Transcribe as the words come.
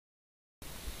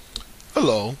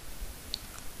Hello,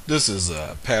 this is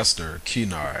Pastor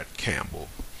Keynnard Campbell,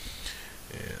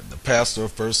 and the pastor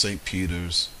of First St.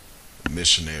 Peter's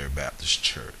Missionary Baptist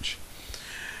Church.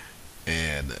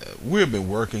 And we've been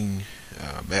working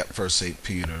at First St.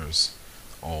 Peter's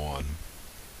on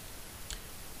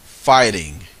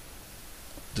fighting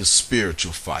the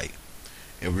spiritual fight,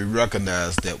 and we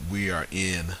recognize that we are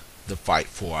in the fight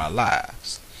for our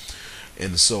lives.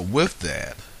 And so with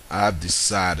that, I've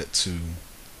decided to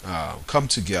come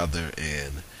together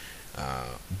and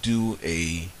do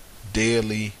a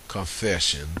daily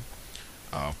confession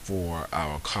for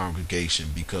our congregation,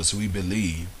 because we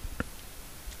believe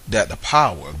that the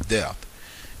power of death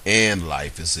and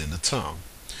life is in the tongue.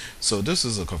 So this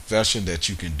is a confession that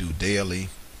you can do daily.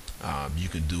 You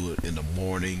can do it in the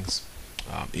mornings,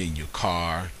 in your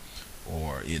car,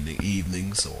 or in the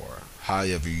evenings, or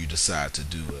however you decide to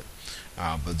do it.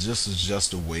 But this is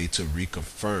just a way to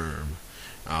reconfirm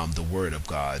the Word of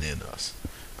God in us.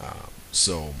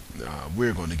 So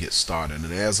we're going to get started.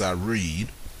 And as I read,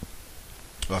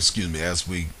 as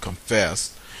we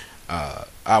confess,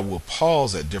 I will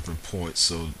pause at different points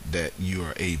so that you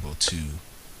are able to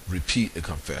repeat the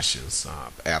confessions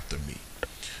after me.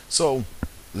 So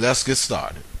let's get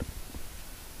started.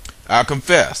 I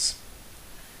confess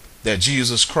that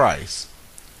Jesus Christ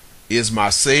is my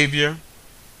Savior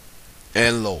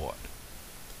and Lord.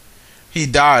 He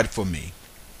died for me,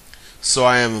 so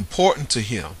I am important to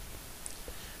Him.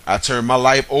 I turn my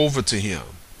life over to Him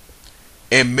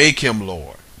and make Him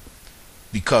Lord.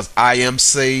 Because I am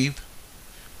saved,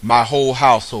 my whole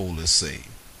household is saved.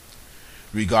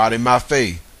 Regarding my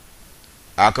faith,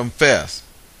 I confess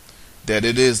that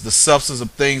it is the substance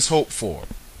of things hoped for,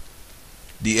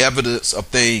 the evidence of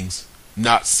things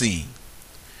not seen.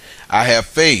 I have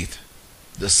faith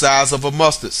the size of a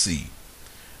mustard seed.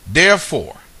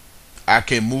 Therefore, I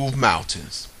can move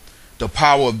mountains. The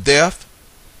power of death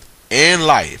and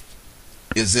life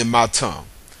is in my tongue.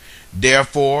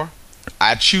 Therefore,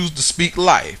 I choose to speak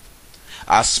life.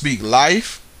 I speak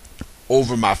life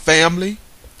over my family.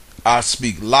 I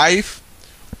speak life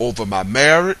over my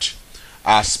marriage.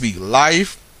 I speak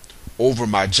life over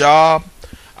my job.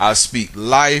 I speak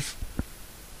life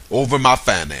over my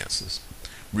finances.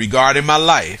 Regarding my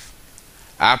life,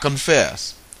 I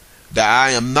confess that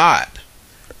I am not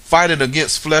fighting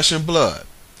against flesh and blood,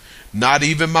 not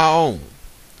even my own,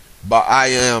 but I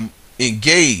am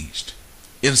engaged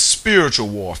in spiritual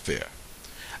warfare.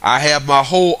 I have my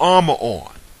whole armor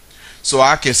on, so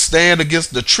I can stand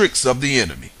against the tricks of the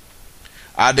enemy.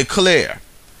 I declare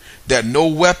that no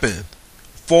weapon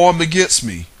formed against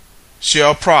me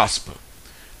shall prosper.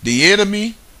 The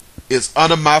enemy is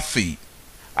under my feet.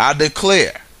 I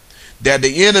declare that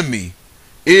the enemy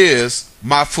is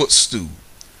my footstool.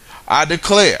 I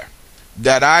declare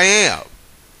that I am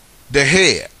the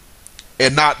head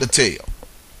and not the tail,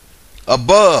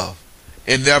 above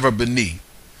and never beneath.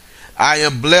 I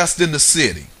am blessed in the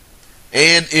city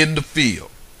and in the field.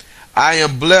 I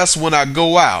am blessed when I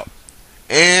go out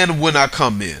and when I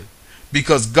come in,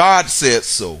 because God said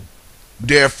so.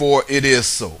 Therefore it is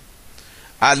so.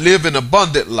 I live an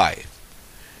abundant life.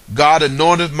 God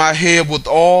anointed my head with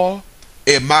oil,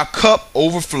 and my cup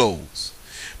overflows.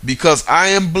 Because I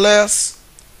am blessed,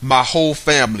 my whole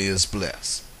family is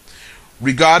blessed.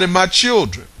 Regarding my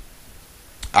children,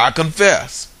 I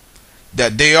confess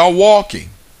that they are walking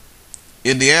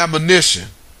in the admonition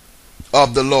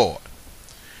of the Lord.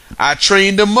 I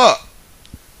train them up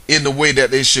in the way that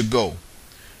they should go.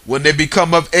 When they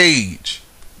become of age,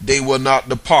 they will not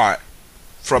depart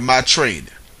from my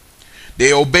training.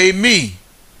 They obey me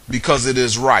because it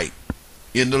is right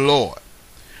in the Lord.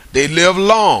 They live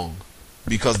long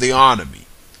because they honor me.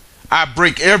 I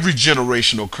break every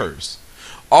generational curse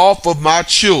off of my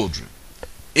children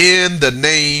in the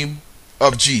name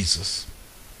of Jesus.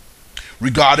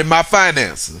 Regarding my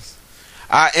finances,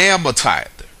 I am a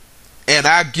tither, and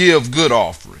I give good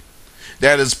offering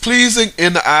that is pleasing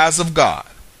in the eyes of God.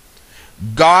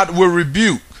 God will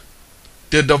rebuke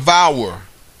the devourer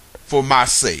for my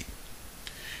sake.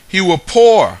 He will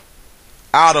pour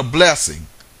out a blessing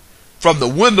from the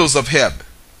windows of heaven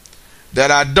that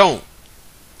I don't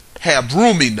have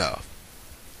room enough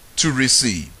to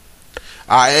receive.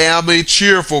 I am a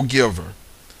cheerful giver.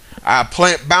 I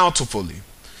plant bountifully,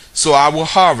 so I will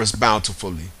harvest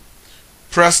bountifully.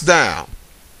 Pressed down,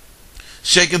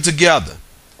 shaken together,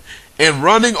 and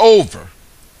running over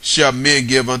shall men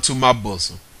give unto my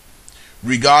bosom.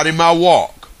 Regarding my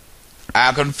walk,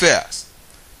 I confess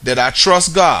that I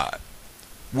trust God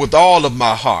with all of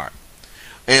my heart,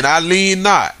 and I lean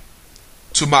not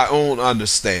to my own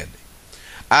understanding.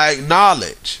 I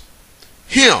acknowledge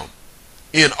Him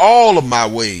in all of my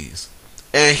ways,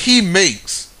 and he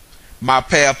makes my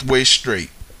pathway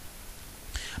straight.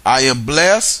 I am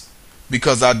blessed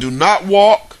because I do not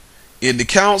walk in the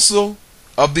counsel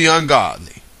of the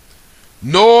ungodly,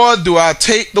 nor do I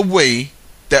take the way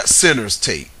that sinners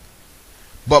take.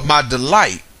 But my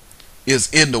delight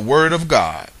is in the word of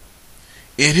God.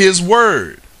 In his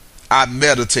word I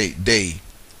meditate day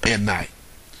and night.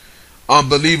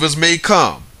 Unbelievers may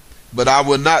come, but I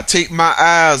will not take my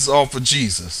eyes off of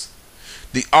Jesus,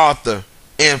 the author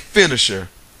and finisher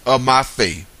of my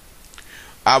faith.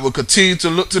 I will continue to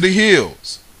look to the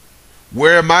hills,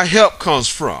 where my help comes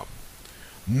from,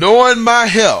 knowing my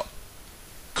help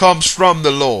comes from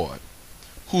the Lord,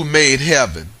 who made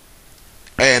heaven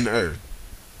and earth.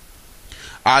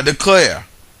 I declare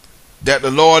that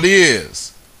the Lord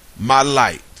is my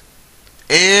light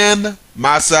and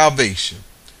my salvation.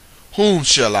 Whom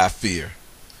shall I fear?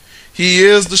 He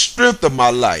is the strength of my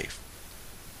life.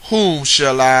 Whom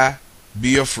shall I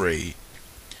be afraid?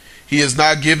 He has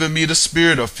not given me the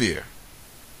spirit of fear,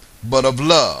 but of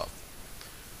love,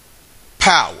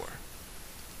 power,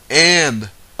 and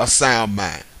a sound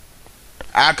mind.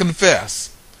 I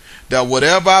confess that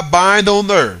whatever I bind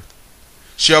on earth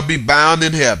shall be bound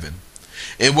in heaven,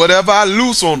 and whatever I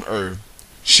loose on earth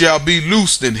shall be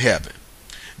loosed in heaven.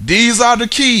 These are the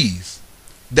keys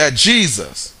that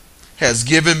Jesus has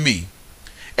given me,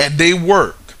 and they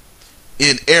work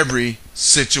in every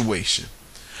situation.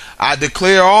 I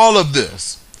declare all of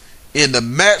this in the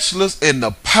matchless and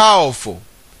the powerful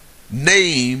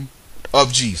name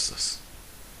of Jesus.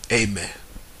 Amen.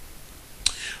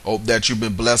 Hope that you've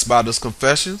been blessed by this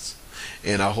confessions,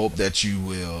 and I hope that you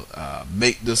will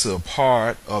make this a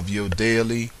part of your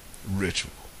daily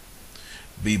ritual.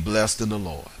 Be blessed in the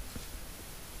Lord.